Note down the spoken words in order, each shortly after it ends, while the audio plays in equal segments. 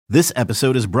This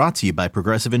episode is brought to you by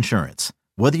Progressive Insurance.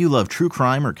 Whether you love true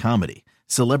crime or comedy,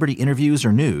 celebrity interviews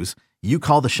or news, you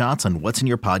call the shots on what's in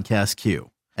your podcast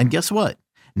queue. And guess what?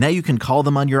 Now you can call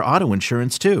them on your auto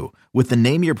insurance too with the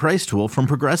Name Your Price tool from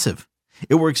Progressive.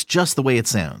 It works just the way it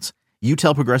sounds. You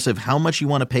tell Progressive how much you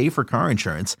want to pay for car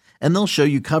insurance, and they'll show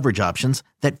you coverage options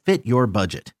that fit your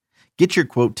budget. Get your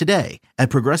quote today at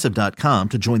Progressive.com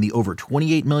to join the over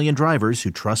 28 million drivers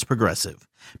who trust Progressive.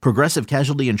 Progressive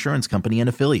Casualty Insurance Company and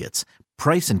Affiliates.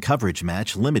 Price and coverage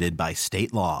match limited by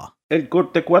state law. El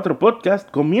Corte 4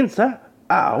 Podcast comienza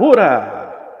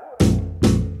ahora.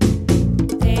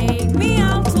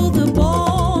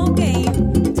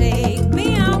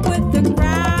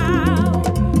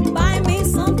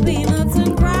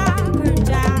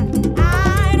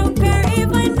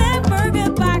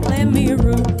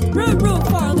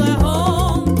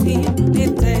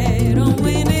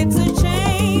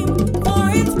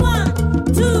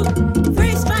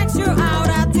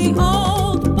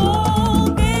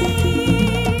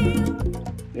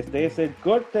 Este es el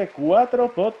Corte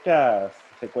 4 Podcast.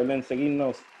 Recuerden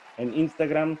seguirnos en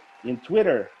Instagram y en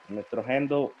Twitter, nuestro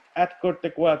handle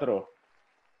 @Corte4.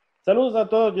 Saludos a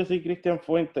todos, yo soy Cristian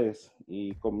Fuentes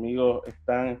y conmigo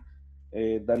están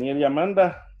Daniel y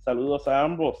Amanda. Saludos a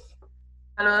ambos.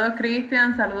 Saludos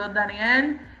Cristian, saludos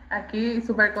Daniel. Aquí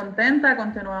súper contenta,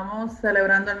 continuamos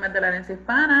celebrando el mes de la herencia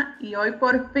hispana y hoy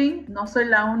por fin no soy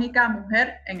la única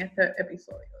mujer en este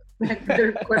episodio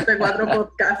del Corte 4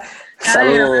 Podcast.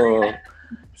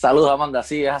 Saludos Amanda,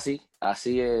 sí, es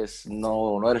así es,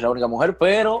 no eres la única mujer,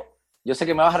 pero yo sé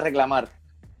que me vas a reclamar.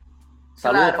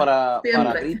 Saludos Claro,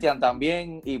 para Cristian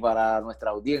también y para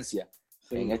nuestra audiencia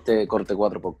en este Corte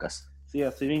 4 Podcast. Sí,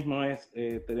 así mismo es.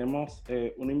 Tenemos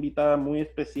una invitada muy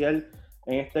especial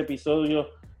en este episodio.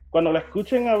 Cuando la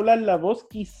escuchen hablar, la voz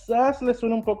quizás les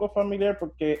suene un poco familiar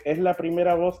porque es la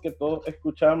primera voz que todos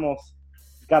escuchamos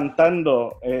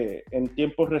cantando en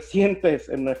tiempos recientes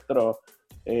en nuestro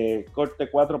Corte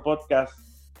 4 Podcast.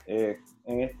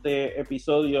 En este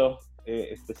episodio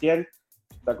especial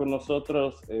está con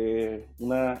nosotros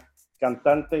una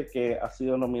cantante que ha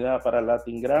sido nominada para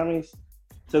Latin Grammys.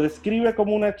 Se describe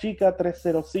como una chica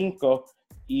 305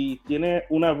 y tiene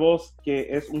una voz que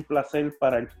es un placer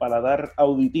para el paladar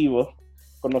auditivo.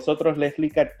 Con nosotros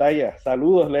Leslie Cartaya.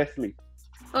 Saludos, Leslie.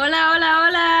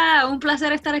 Hola, un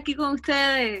placer estar aquí con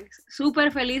ustedes.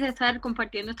 Súper feliz de estar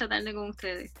compartiendo esta tarde con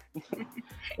ustedes.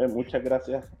 Muchas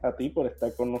gracias a ti por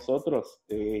estar con nosotros.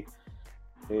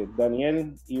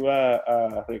 Daniel iba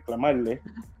a reclamarle.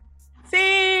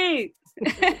 ¡Sí!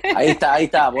 Ahí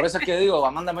está, por eso es que digo,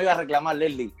 Amanda me iba a reclamar,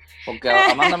 Leslie, porque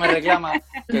Amanda me reclama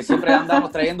que siempre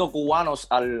andamos trayendo cubanos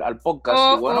al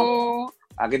podcast. Y bueno,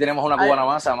 aquí tenemos una cubana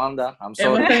más, Amanda.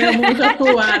 Hemos tenido muchos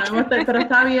cubanos, pero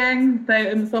está bien,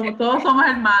 todos somos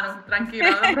hermanos, tranquilo.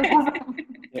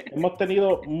 Hemos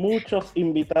tenido muchos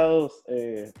invitados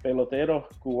peloteros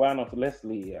cubanos,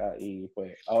 Leslie, y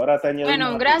pues ahora te añadimos.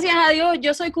 Bueno, gracias a Dios,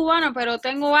 yo soy cubana, pero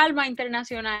tengo alma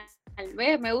internacional.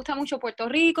 ¿Ves? Me gusta mucho Puerto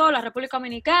Rico, la República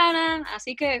Dominicana,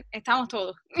 así que estamos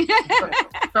todos.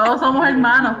 Todos somos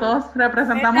hermanos, todos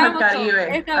representamos el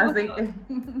Caribe. Así que...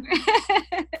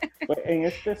 Pues en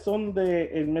este son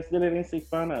del mes de la herencia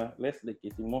hispana, Leslie,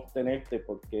 quisimos tenerte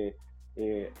porque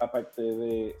aparte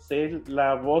de ser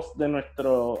la voz de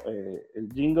nuestro,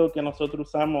 el jingle que nosotros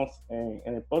usamos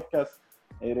en el podcast,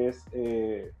 eres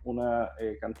una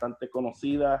cantante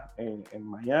conocida en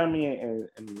Miami,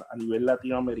 a nivel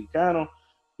latinoamericano,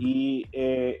 y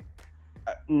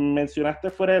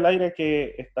mencionaste fuera del aire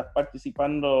que estás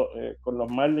participando con los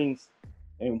Marlins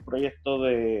en un proyecto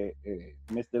de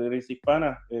Mes de la Herencia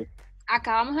Hispana.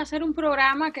 Acabamos de hacer un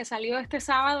programa que salió este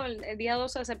sábado, el día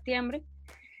 12 de septiembre,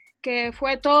 que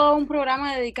fue todo un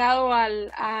programa dedicado a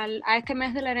este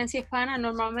mes de la herencia hispana.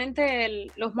 Normalmente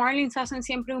los Marlins hacen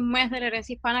siempre un mes de la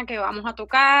herencia hispana que vamos a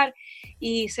tocar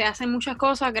y se hacen muchas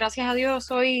cosas. Gracias a Dios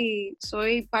soy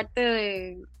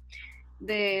parte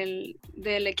del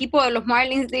equipo de los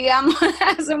Marlins, digamos,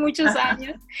 hace muchos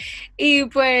años. Y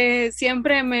pues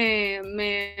siempre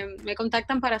me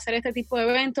contactan para hacer este tipo de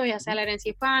eventos, ya sea la herencia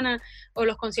hispana o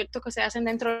los conciertos que se hacen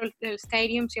dentro del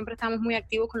stadium. Siempre estamos muy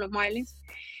activos con los Marlins.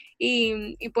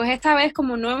 Y pues esta vez,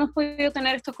 como no hemos podido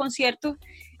tener estos conciertos,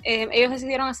 ellos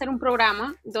decidieron hacer un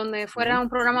programa donde fuera un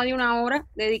programa de 1 hora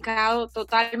dedicado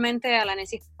totalmente a la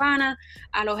herencia hispana,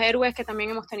 a los héroes que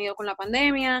también hemos tenido con la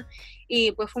pandemia,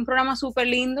 y pues fue un programa súper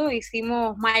lindo.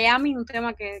 Hicimos Miami, un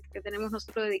tema que tenemos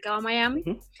nosotros dedicado a Miami,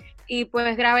 y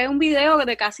pues grabé un video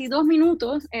de casi 2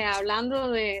 minutos hablando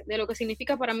de lo que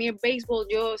significa para mí el béisbol.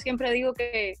 Yo siempre digo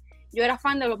que yo era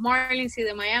fan de los Marlins y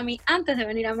de Miami antes de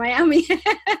venir a Miami.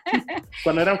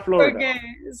 Cuando era en Florida. Porque,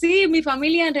 sí, mi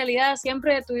familia en realidad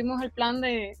siempre tuvimos el plan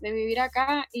de vivir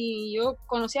acá y yo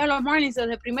conocía a los Marlins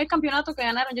desde el primer campeonato que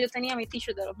ganaron. Yo tenía mi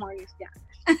t-shirt de los Marlins ya.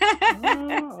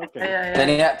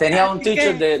 Okay. Tenía un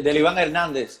t-shirt de Iván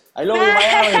Hernández. I love you,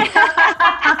 Miami.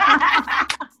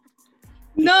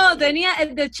 No, tenía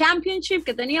el de Championship,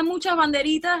 que tenía muchas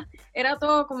banderitas, era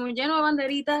todo como lleno de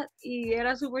banderitas y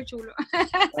era súper chulo.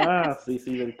 Sí,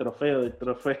 del trofeo.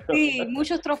 Sí,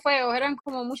 muchos trofeos, eran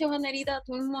como muchas banderitas,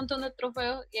 tuve un montón de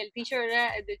trofeos y el t-shirt era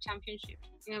el de Championship.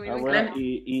 Y, a mí bueno,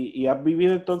 y has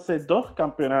vivido entonces 2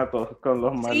 campeonatos con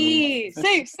los Marlins.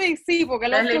 Sí, porque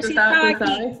el otro sí estaba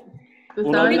aquí.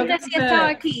 ¿Tú sabes lo que sí estaba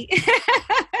aquí.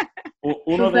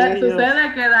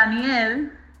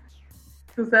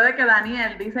 Sucede que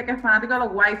Daniel dice que es fanático de los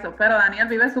White Sox, pero Daniel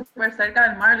vive súper cerca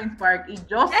del Marlins Park y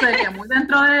yo sé que muy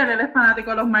dentro de él es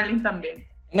fanático de los Marlins también.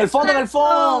 En el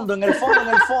fondo.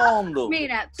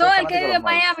 Mira, todo el que vive en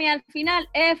Miami al final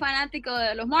es fanático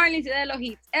de los Marlins y de los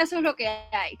Heat. Eso es lo que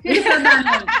hay. Dice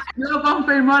Daniel, lo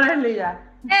confirmó Leslie ya.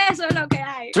 Eso es lo que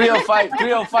hay.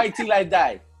 305 till I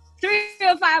die.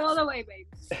 305 all the way, baby.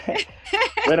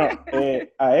 Bueno,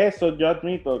 a eso yo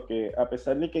admito que a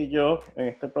pesar de que yo en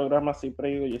este programa siempre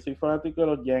digo, yo soy fanático de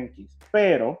los Yankees,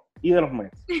 y de los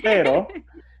Mets, pero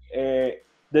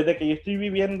desde que yo estoy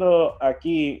viviendo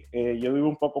aquí, yo vivo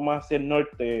un poco más hacia el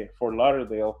norte, Fort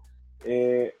Lauderdale,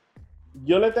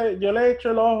 yo le he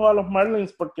hecho el ojo a los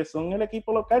Marlins porque son el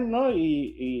equipo local, ¿no?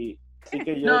 Y así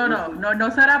que yo...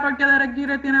 No será porque Derek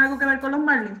Jeter tiene algo que ver con los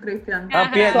Marlins, Cristian. No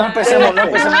empecemos,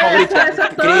 Cristian.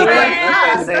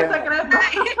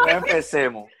 No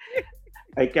empecemos.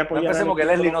 Hay que apoyar. No empecemos que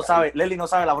Leslie no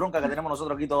sabe la bronca que tenemos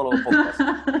nosotros aquí todos los podcasts.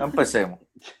 No empecemos.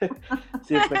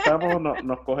 Si empezamos,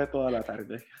 nos coge toda la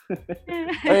tarde.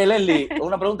 Oye, Leslie,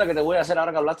 una pregunta que te voy a hacer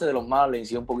ahora que hablaste de los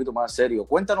Marlins y un poquito más serio.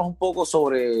 Cuéntanos un poco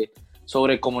sobre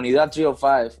Comunidad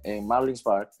 305 en Marlins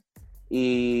Park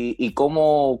y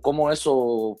cómo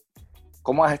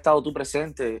has estado tú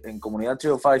presente en Comunidad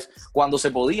 305 cuando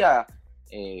se podía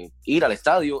ir al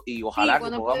estadio y ojalá que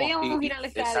podamos ir al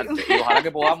estadio. Exacto, y ojalá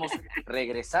que podamos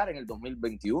regresar en el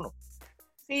 2021.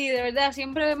 Sí, de verdad,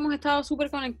 siempre hemos estado súper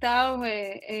conectados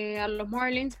a los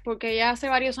Marlins porque ya hace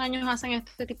varios años hacen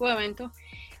este tipo de eventos.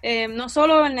 No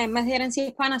solo en el mes de herencia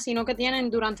hispana, sino que tienen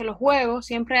durante los juegos,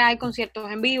 siempre hay conciertos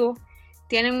en vivo.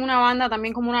 Tienen una banda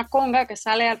también como una conga que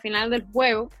sale al final del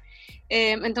juego.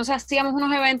 Entonces hacíamos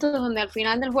unos eventos donde al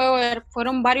final del juego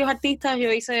fueron varios artistas.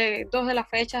 Yo hice 2 de las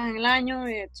fechas en el año.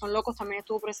 Son Locos también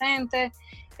estuvo presente.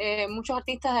 Muchos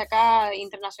artistas de acá,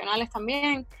 internacionales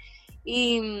también.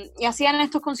 Y hacían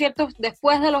estos conciertos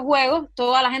después de los juegos.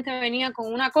 Toda la gente venía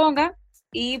con una conga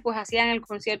y pues hacían el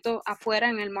concierto afuera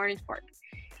en el Marlins Park.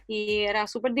 Y era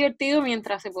súper divertido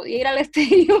mientras se podía ir al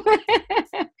estadio.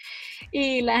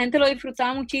 Y la gente lo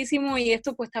disfrutaba muchísimo y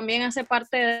esto pues también hace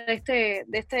parte de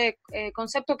este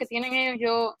concepto que tienen ellos.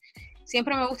 Yo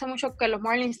siempre me gusta mucho que los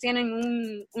Marlins tienen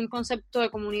un concepto de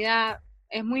comunidad.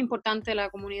 Es muy importante la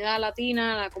comunidad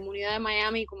latina, la comunidad de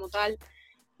Miami como tal,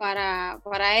 para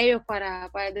ellos,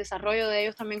 para el desarrollo de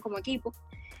ellos también como equipo.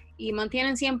 Y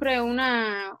mantienen siempre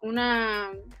una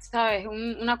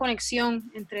conexión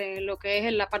entre lo que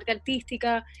es la parte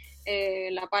artística,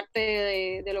 la parte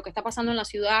de lo que está pasando en la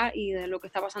ciudad y de lo que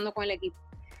está pasando con el equipo,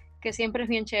 que siempre es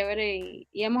bien chévere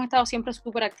y hemos estado siempre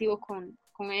súper activos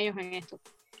con ellos en esto.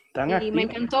 Me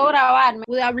encantó grabar, me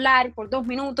pude hablar por 2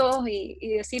 minutos y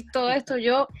decir todo esto.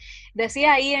 Yo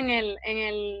decía ahí en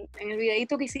el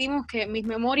videito que hicimos que mis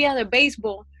memorias de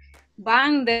béisbol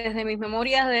van desde mis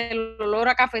memorias del olor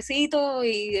a cafecito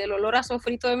y del olor a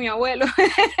sofrito de mi abuelo.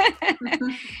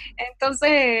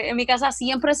 Entonces, en mi casa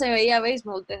siempre se veía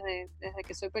béisbol desde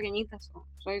que soy pequeñita.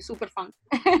 Soy súper fan.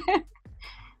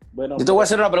 Bueno, yo te voy a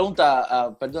hacer una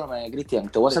pregunta, perdóname, Cristian,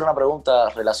 te voy a hacer una pregunta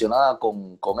relacionada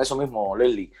con eso mismo,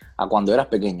 Leslie, a cuando eras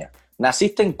pequeña.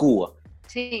 Naciste en Cuba.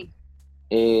 Sí.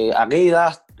 ¿A qué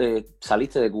edad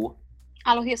saliste de Cuba?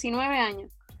 A los 19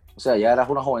 años. O sea, ya eras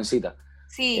una jovencita.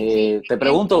 Sí, te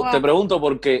pregunto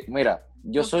porque, mira,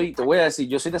 te voy a decir,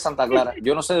 yo soy de Santa Clara,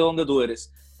 yo no sé de dónde tú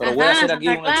eres, pero voy a hacer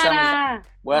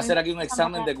aquí un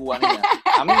examen de cubanía.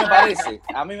 A mí me parece.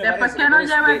 Después que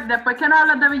no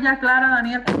hablas de Villa Clara,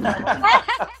 Daniel.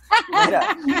 Mira,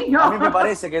 a mí me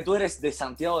parece que tú eres de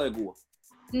Santiago de Cuba.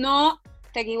 No,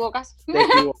 te equivocas.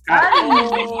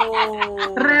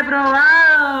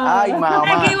 ¡Reprobado! ¡Ay, mamá!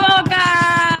 ¡Te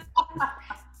equivocas!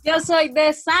 Yo soy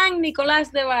de San Nicolás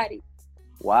de Bari.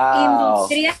 Wow.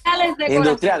 Industriales de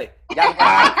Industriales. Ya me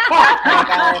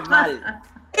caes mal.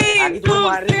 Aquí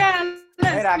tuvimos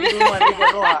Mira, aquí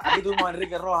tuvimos a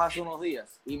Enrique Rojas hace unos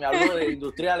días y me habló de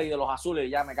industriales y de los azules y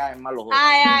ya me caen mal los dos.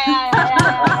 Ay.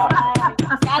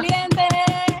 ¡Caliente!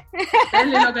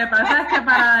 Lo que pasa es que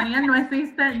para Daniel no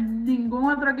existe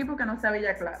ningún otro equipo que no sea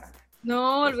Villa Clara.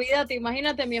 No, olvídate,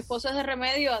 imagínate, mi esposo es de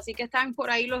Remedio, así que están por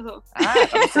ahí los dos.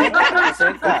 Estamos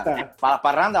cerca. Para las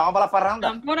parrandas, vamos para las parrandas.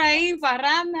 Están por ahí,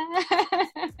 parranda.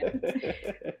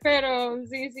 Pero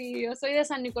sí, yo soy de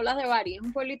San Nicolás de Bari, es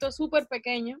un pueblito súper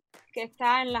pequeño que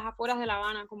está en las afueras de La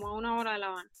Habana, como a 1 hora de La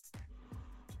Habana.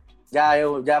 Ya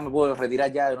me puedo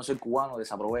retirar ya, yo no soy cubano,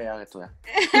 desaprobé ya esto ya.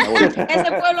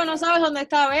 Ese pueblo no sabes dónde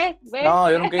está, ¿ves?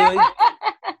 No, yo nunca he ido ahí.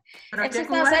 Eso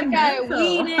está cerca de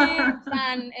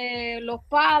Winnie, Los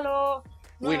Palos.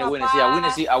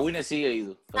 A Winnie sí he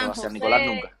ido, pero a San Nicolás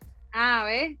nunca.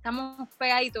 ¿Ves? Estamos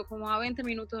pegaditos, como a 20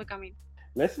 minutos de camino.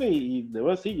 Leslie, y debo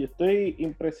decir, yo estoy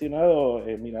impresionado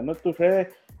mirando tus redes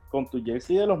con tu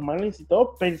jersey de los Marlins y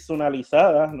todo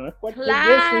personalizada, no es cualquier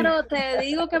jersey. Claro, te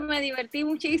digo que me divertí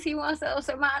muchísimo hace 2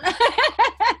 semanas.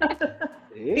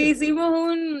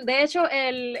 Hicimos de hecho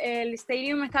el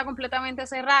stadium está completamente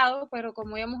cerrado, pero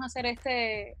como íbamos a hacer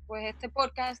este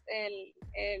podcast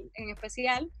en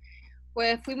especial,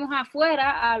 pues fuimos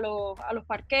afuera a los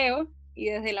parqueos y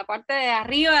desde la parte de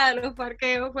arriba de los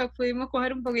parqueos pues pudimos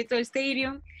coger un poquito del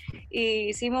stadium y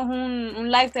hicimos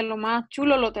un live de lo más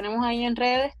chulo, lo tenemos ahí en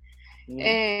redes,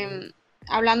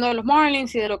 hablando de los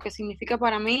Marlins y de lo que significa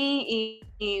para mí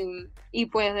y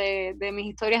pues de mis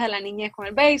historias de la niñez con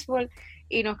el béisbol,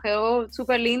 y nos quedó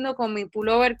súper lindo con mi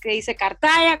pullover que dice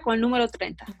Cartaya con el número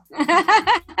 30.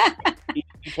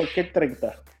 ¿Y por qué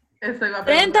 30?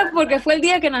 30 porque fue el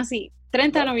día que nací,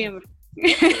 30 de noviembre.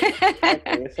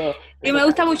 Y me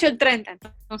gusta mucho el 30,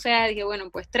 entonces dije, bueno,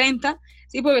 pues 30,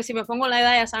 sí, porque si me pongo la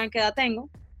edad ya saben qué edad tengo,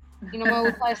 y no me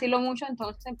gusta decirlo mucho,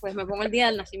 entonces pues me pongo el día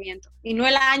del nacimiento, y no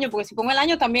el año, porque si pongo el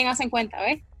año también hacen cuenta,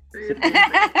 ¿ves? Sí.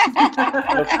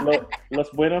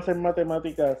 Los buenos en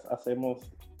matemáticas hacemos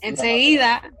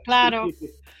enseguida, claro.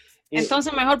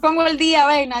 Entonces mejor pongo el día,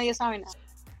 ¿ves? Y nadie sabe nada.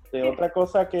 Otra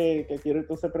cosa que quiero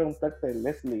entonces preguntarte,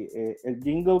 Leslie, el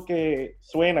jingle que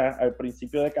suena al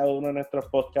principio de cada uno de nuestros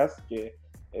podcasts, que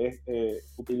es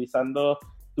utilizando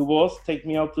tu voz, Take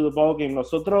Me Out to the Ball Game,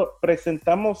 nosotros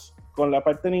presentamos con la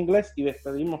parte en inglés y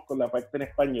despedimos con la parte en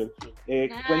español.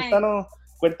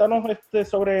 Cuéntanos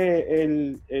sobre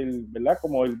el ¿verdad?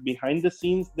 Como el behind the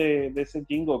scenes de ese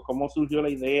jingle, cómo surgió la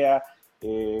idea,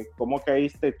 cómo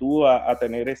caíste tú a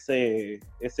tener ese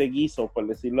guiso, por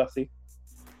decirlo así.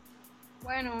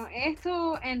 Bueno,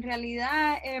 esto en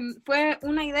realidad fue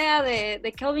una idea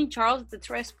de Kelvin Charles de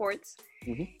Tres Sports.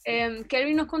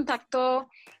 Kelvin nos contactó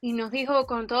y nos dijo,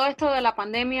 con todo esto de la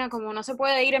pandemia, como no se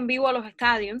puede ir en vivo a los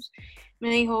estadios,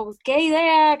 me dijo, ¿qué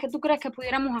idea que tú crees que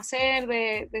pudiéramos hacer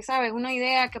sabes, una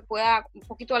idea que pueda un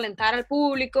poquito alentar al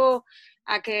público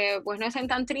a que pues no estén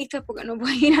tan tristes porque no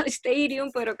pueden ir al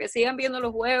stadium, pero que sigan viendo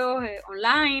los juegos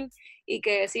online y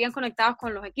que sigan conectados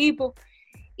con los equipos?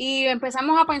 Y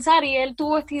empezamos a pensar, y él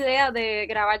tuvo esta idea de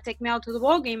grabar Take Me Out to the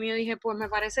Ball Game, y yo dije, pues me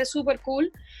parece súper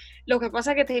cool. Lo que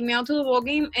pasa es que Take Me Out to the Ball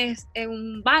Game es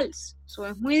un vals, eso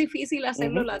es muy difícil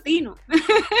hacerlo latino.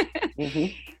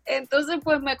 Entonces,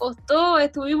 pues me costó,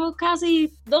 estuvimos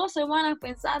casi 2 semanas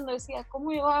pensando, decía,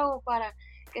 ¿cómo yo hago para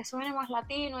que suene más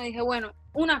latino? Y dije, bueno,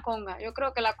 una conga, yo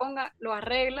creo que la conga lo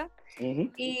arregla,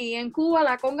 y en Cuba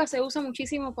la conga se usa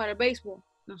muchísimo para el béisbol.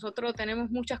 Nosotros tenemos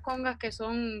muchas congas que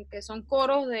son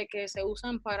coros de que se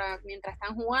usan para mientras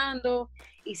están jugando,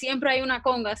 y siempre hay una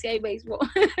conga si hay béisbol.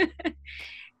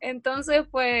 Entonces,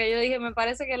 pues yo dije, me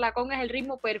parece que la conga es el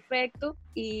ritmo perfecto,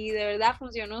 y de verdad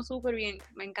funcionó súper bien.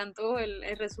 Me encantó el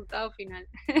resultado final.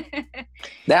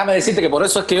 Déjame decirte que por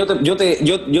eso es que yo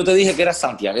te dije que eras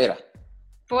santiaguera.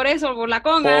 Por eso, por la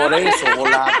conga. Por eso, por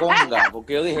la conga.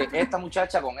 Porque yo dije, esta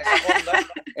muchacha con esa conga,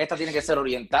 esta tiene que ser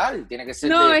oriental, tiene que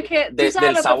ser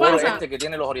del sabor que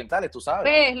tienen los orientales, tú sabes.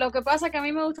 Ves, lo que pasa es que a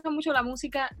mí me gusta mucho la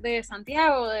música de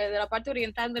Santiago, de la parte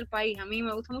oriental del país. A mí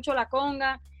me gusta mucho la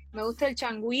conga, me gusta el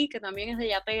changüí, que también es de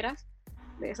Yateras,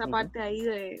 de esa parte ahí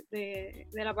de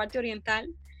la parte oriental.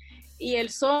 Y el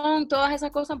son, todas esas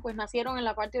cosas, pues nacieron en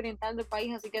la parte oriental del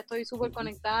país, así que estoy súper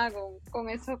conectada con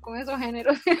esos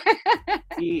géneros.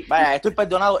 Y vaya, estoy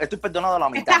perdonado a la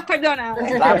mitad. Estás perdonado.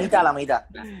 La mitad.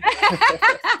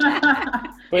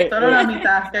 Pues, solo la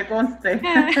mitad, que conste.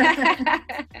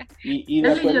 Y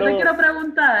yo te quiero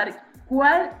preguntar,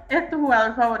 ¿cuál es tu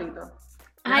jugador favorito?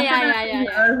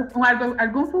 ¿Algún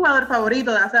jugador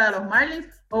favorito, o sea, de los Marlins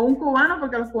o un cubano?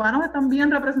 Porque los cubanos están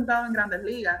bien representados en Grandes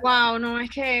Ligas. Wow, no, es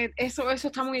que eso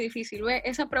está muy difícil, ¿ves?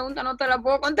 Esa pregunta no te la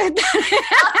puedo contestar.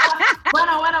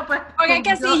 Bueno, pues. Porque es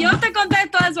que si yo te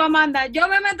contesto eso, Amanda, yo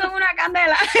me meto en una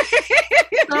candela.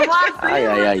 ¿Cómo así?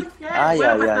 Ay,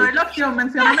 no hay la opción,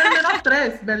 mencionan al menos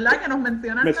 3, ¿verdad? Que nos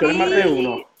mencionan. Mencionan más de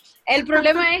uno. El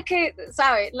problema es que,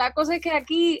 ¿sabes? La cosa es que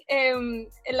aquí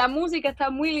la música está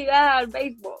muy ligada al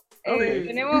béisbol.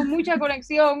 Tenemos mucha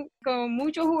conexión con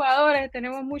muchos jugadores,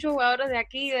 tenemos muchos jugadores de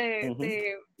aquí,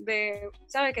 de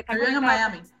 ¿sabes? Que están en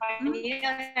Miami. De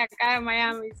acá en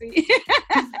Miami, sí.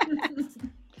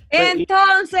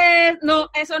 Entonces,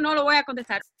 no, eso no lo voy a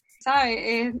contestar.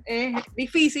 ¿Sabes? Es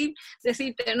difícil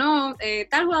decirte, no,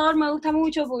 tal jugador me gusta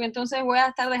mucho porque entonces voy a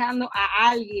estar dejando a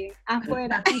alguien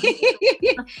afuera.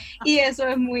 Y eso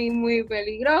es muy, muy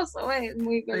peligroso, es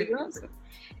muy peligroso.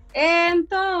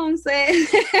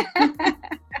 Entonces,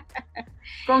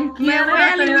 ¿con quién me voy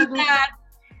a limitar?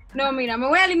 No, mira, me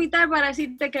voy a limitar para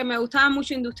decirte que me gustaban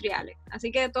mucho Industriales.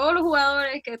 Así que todos los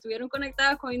jugadores que estuvieron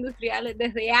conectados con Industriales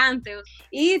desde antes.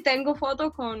 Y tengo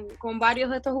fotos con varios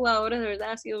de estos jugadores, de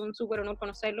verdad ha sido un súper honor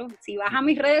conocerlos. Si vas a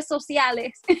mis redes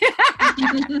sociales.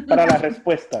 Para la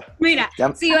respuesta. Mira,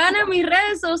 si van a mis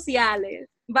redes sociales,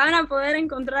 van a poder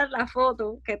encontrar la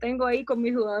foto que tengo ahí con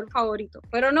mi jugador favorito.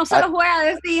 Pero no se los voy a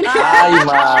decir.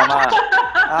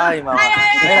 Ay, mamá.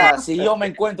 Mira, si yo me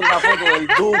encuentro una foto del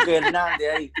Duque Hernández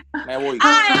ahí, me voy.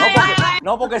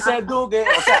 No porque sea el Duque,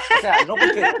 o sea, no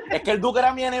porque es que el Duque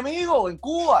era mi enemigo en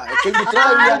Cuba. Es que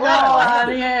Industriales de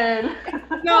Daniel.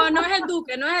 No es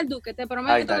el Duque, te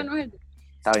prometo que no es el Duque.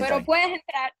 Pero puedes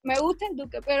entrar, me gusta el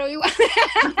Duque, pero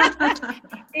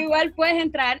igual puedes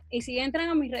entrar, y si entran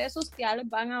a mis redes sociales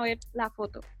van a ver la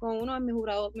foto con uno de mis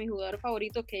jugadores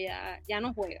favoritos que ya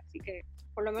no juega, así que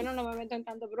por lo menos no me meto en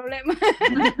tanto problema.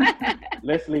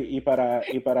 Leslie, y para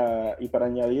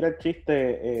añadir al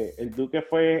chiste, el Duque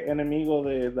fue enemigo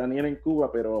de Daniel en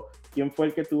Cuba, pero ¿quién fue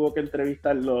el que tuvo que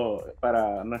entrevistarlo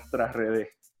para nuestras redes?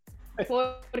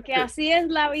 Porque así es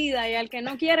la vida, y al que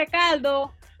no quiere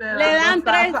caldo le dan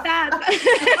 3 tazas.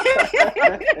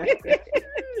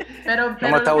 Pero no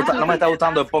me está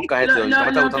gustando el podcast este hoy.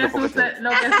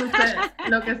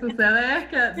 Lo que sucede es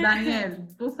que, Daniel,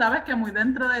 tú sabes que muy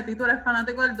dentro de ti tú eres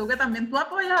fanático del Duque, también tú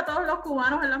apoyas a todos los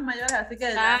cubanos en las mayores, así que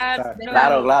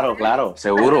claro,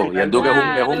 seguro. Y el Duque es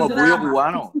un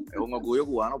orgullo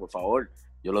cubano, por favor.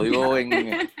 Yo lo digo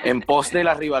en pos de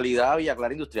la rivalidad Villa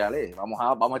Clara Industriales. Vamos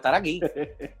a estar aquí.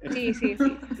 Sí.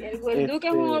 El Duque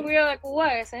es un orgullo de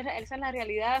Cuba, esa es la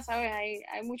realidad, ¿sabes? Hay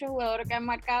muchos jugadores que han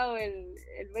marcado el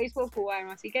béisbol cubano,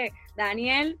 así que,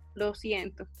 Daniel, lo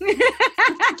siento.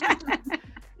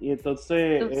 Y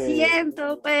entonces... Lo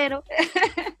siento, pero...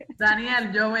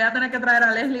 Daniel, yo voy a tener que traer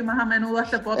a Leslie más a menudo a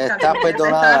este podcast. Estás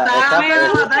perdonada.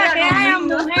 Que haya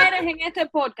mujeres en este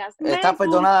podcast. Estás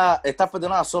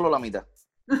perdonada solo la mitad.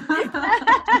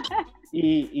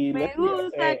 Y me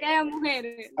gusta que haya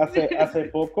mujeres. Hace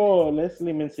poco,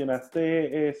 Leslie,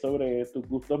 mencionaste sobre tus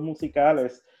gustos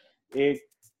musicales.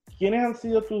 ¿Quiénes han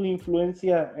sido tus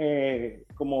influencias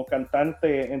como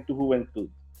cantante en tu juventud?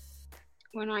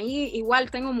 Bueno, ahí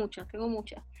igual tengo muchas.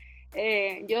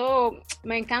 Yo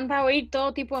me encanta oír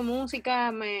todo tipo de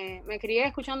música, me crié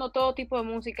escuchando todo tipo de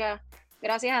música.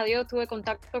 Gracias a Dios tuve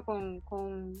contacto con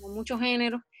muchos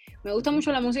géneros. Me gusta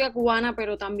mucho la música cubana,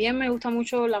 pero también me gusta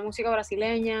mucho la música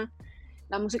brasileña,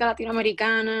 la música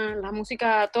latinoamericana,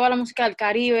 toda la música del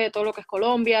Caribe, todo lo que es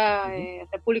Colombia,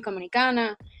 República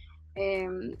Dominicana.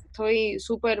 Estoy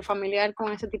súper familiar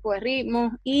con ese tipo de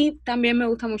ritmos, y también me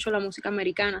gusta mucho la música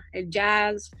americana, el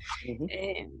jazz,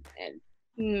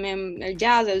 el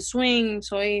jazz, el swing.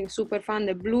 Soy súper fan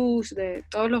del blues, de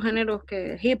todos los géneros,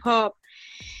 hip hop.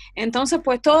 Entonces,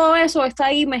 pues todo eso está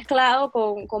ahí mezclado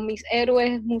con mis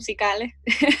héroes musicales.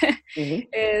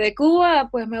 De Cuba,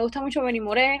 pues me gusta mucho Benny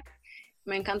Moré,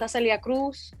 me encanta Celia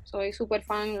Cruz, soy súper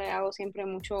fan, le hago siempre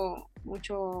mucho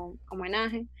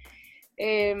homenaje.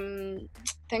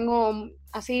 Tengo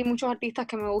así muchos artistas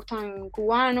que me gustan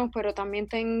cubanos, pero también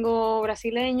tengo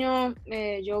brasileños,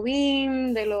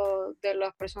 Jobim, de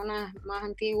las personas más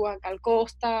antiguas, Gal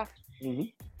Costa.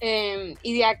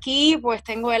 Y de aquí pues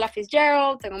tengo Ella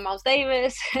Fitzgerald, tengo Miles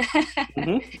Davis.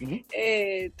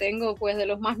 Tengo pues de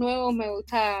los más nuevos, me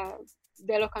gusta,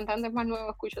 de los cantantes más nuevos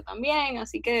escucho también,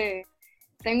 así que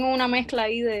tengo una mezcla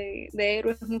ahí de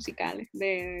héroes musicales.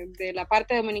 De la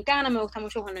parte dominicana me gusta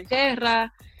mucho Juan Luis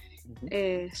Guerra.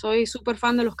 Soy súper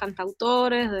fan de los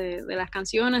cantautores, de las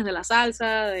canciones, de la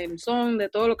salsa, del son, de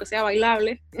todo lo que sea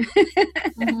bailable.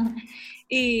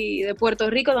 Y de Puerto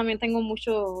Rico también tengo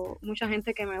mucha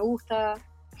gente que me gusta.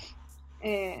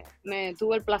 Me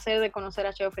tuve el placer de conocer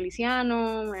a Cheo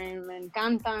Feliciano, me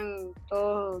encantan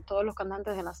todos los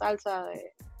cantantes de la salsa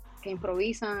que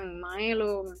improvisan,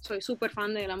 Maelo, soy súper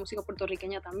fan de la música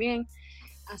puertorriqueña también,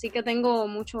 así que tengo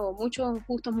muchos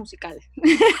gustos musicales,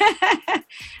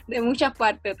 de muchas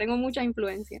partes, tengo mucha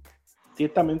influencia.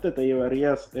 Ciertamente te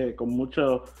llevarías con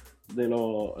muchos de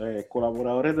los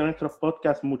colaboradores de nuestros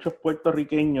podcasts, muchos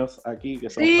puertorriqueños aquí que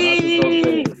son fanáticos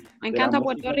me encanta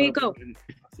Puerto Rico.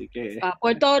 Así que... Pa'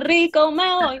 Puerto Rico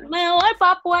me voy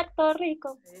pa' Puerto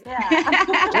Rico.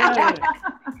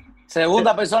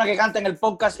 Segunda persona que canta en el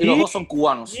podcast y los dos son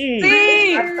cubanos. Sí, yo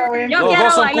los quiero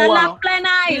dos son bailar cubanos. la plena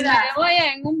y me voy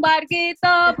en un barquito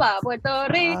pa' Puerto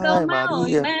Rico. Ay,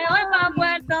 me voy pa'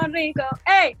 Puerto Rico.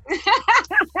 ¡Ey!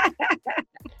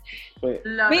 Pues,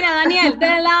 Mira, Daniel,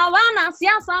 de La Habana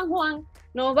hacia San Juan,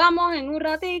 nos vamos en un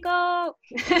ratico.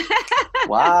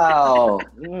 ¡Wow!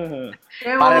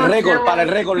 Qué Para el voz, récord, qué para el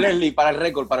voz. récord, Leslie, para el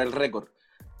récord.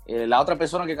 La otra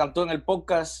persona que cantó en el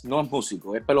podcast no es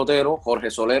músico, es pelotero, Jorge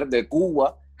Soler de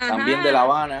Cuba, Ajá. también de La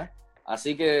Habana,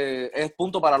 así que es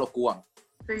punto para los cubanos.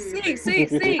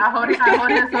 Sí. A Jorge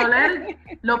Soler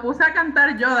lo puse a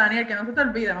cantar yo, Daniel, que no se te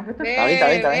olvide. No se te...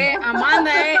 Está bien.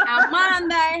 Amanda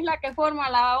es la que forma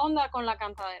la onda con la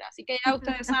cantadera, así que ya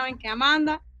ustedes saben que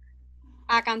Amanda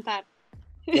a cantar.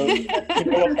 tú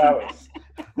lo sabes.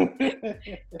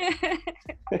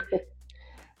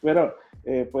 Bueno,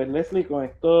 pues Leslie, con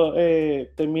esto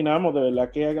terminamos. De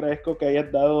verdad que agradezco que hayas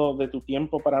dado de tu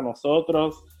tiempo para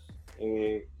nosotros.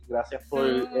 Gracias por...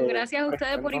 Gracias a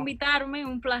ustedes por prestarnos- invitarme,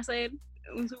 un placer,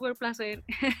 un súper placer.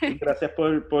 Gracias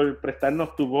por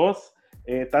prestarnos tu voz,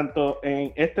 tanto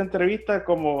en esta entrevista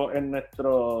como en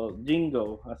nuestro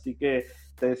jingle. Así que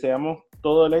te deseamos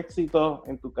todo el éxito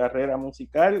en tu carrera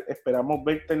musical. Esperamos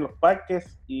verte en los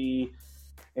parques y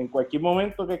en cualquier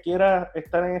momento que quieras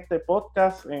estar en este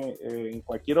podcast, en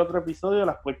cualquier otro episodio,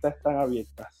 las puertas están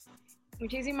abiertas.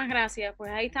 Muchísimas gracias,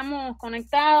 pues ahí estamos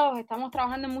conectados, estamos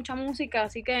trabajando en mucha música,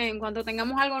 así que en cuanto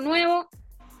tengamos algo nuevo,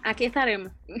 aquí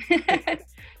estaremos.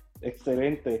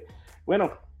 Excelente.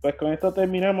 Bueno, pues con esto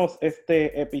terminamos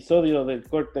este episodio del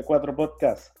Corte 4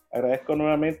 Podcast. Agradezco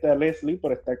nuevamente a Leslie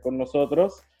por estar con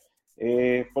nosotros,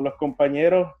 por los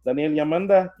compañeros Daniel y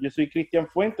Amanda. Yo soy Cristian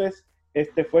Fuentes.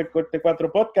 Este fue el Corte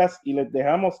 4 Podcast y les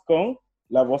dejamos con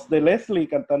la voz de Leslie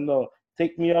cantando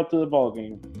Take Me Out to the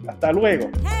Ballgame. Hasta luego.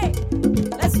 Hey,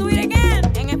 let's do it again.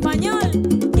 En español.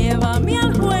 Llévame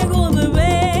al juego de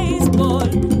béisbol.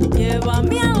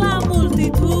 Llévame a la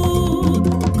multitud.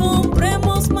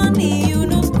 Compremos maní y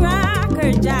unos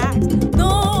Cracker Jacks.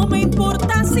 No me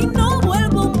importa si no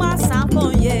vuelvo más.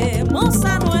 Apoyemos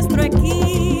a nuestro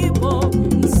equipo.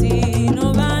 Y si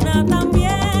no gana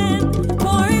también.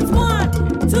 For it's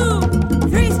 1, 2,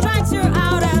 3 strikes, you're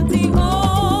out at the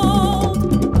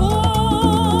old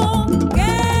ball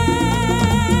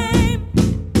game.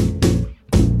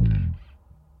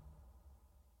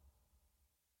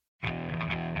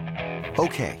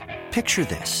 Okay, picture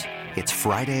this. It's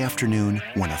Friday afternoon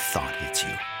when a thought hits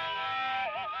you.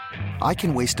 I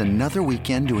can waste another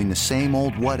weekend doing the same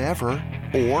old whatever,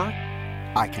 or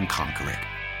I can conquer it.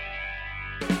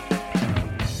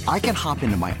 I can hop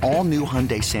into my all-new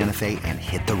Hyundai Santa Fe and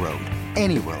hit the road.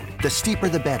 Any road. The steeper,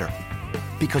 the better.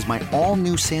 Because my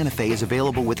all-new Santa Fe is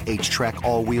available with H-Track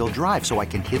all-wheel drive, so I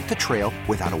can hit the trail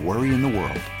without a worry in the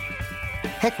world.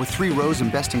 Heck, with 3 rows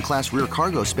and best-in-class rear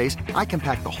cargo space, I can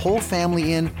pack the whole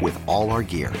family in with all our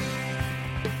gear.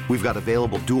 We've got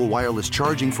available dual wireless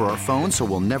charging for our phones, so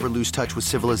we'll never lose touch with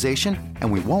civilization,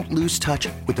 and we won't lose touch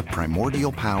with the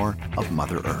primordial power of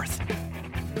Mother Earth.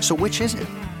 So which is it?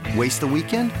 Waste the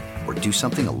weekend or do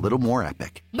something a little more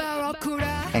epic?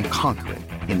 And conquer it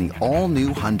in the all-new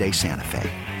Hyundai Santa Fe.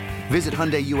 Visit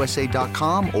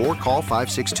HyundaiUSA.com or call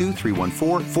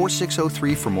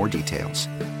 562-314-4603 for more details.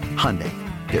 Hyundai,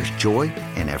 there's joy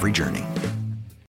in every journey.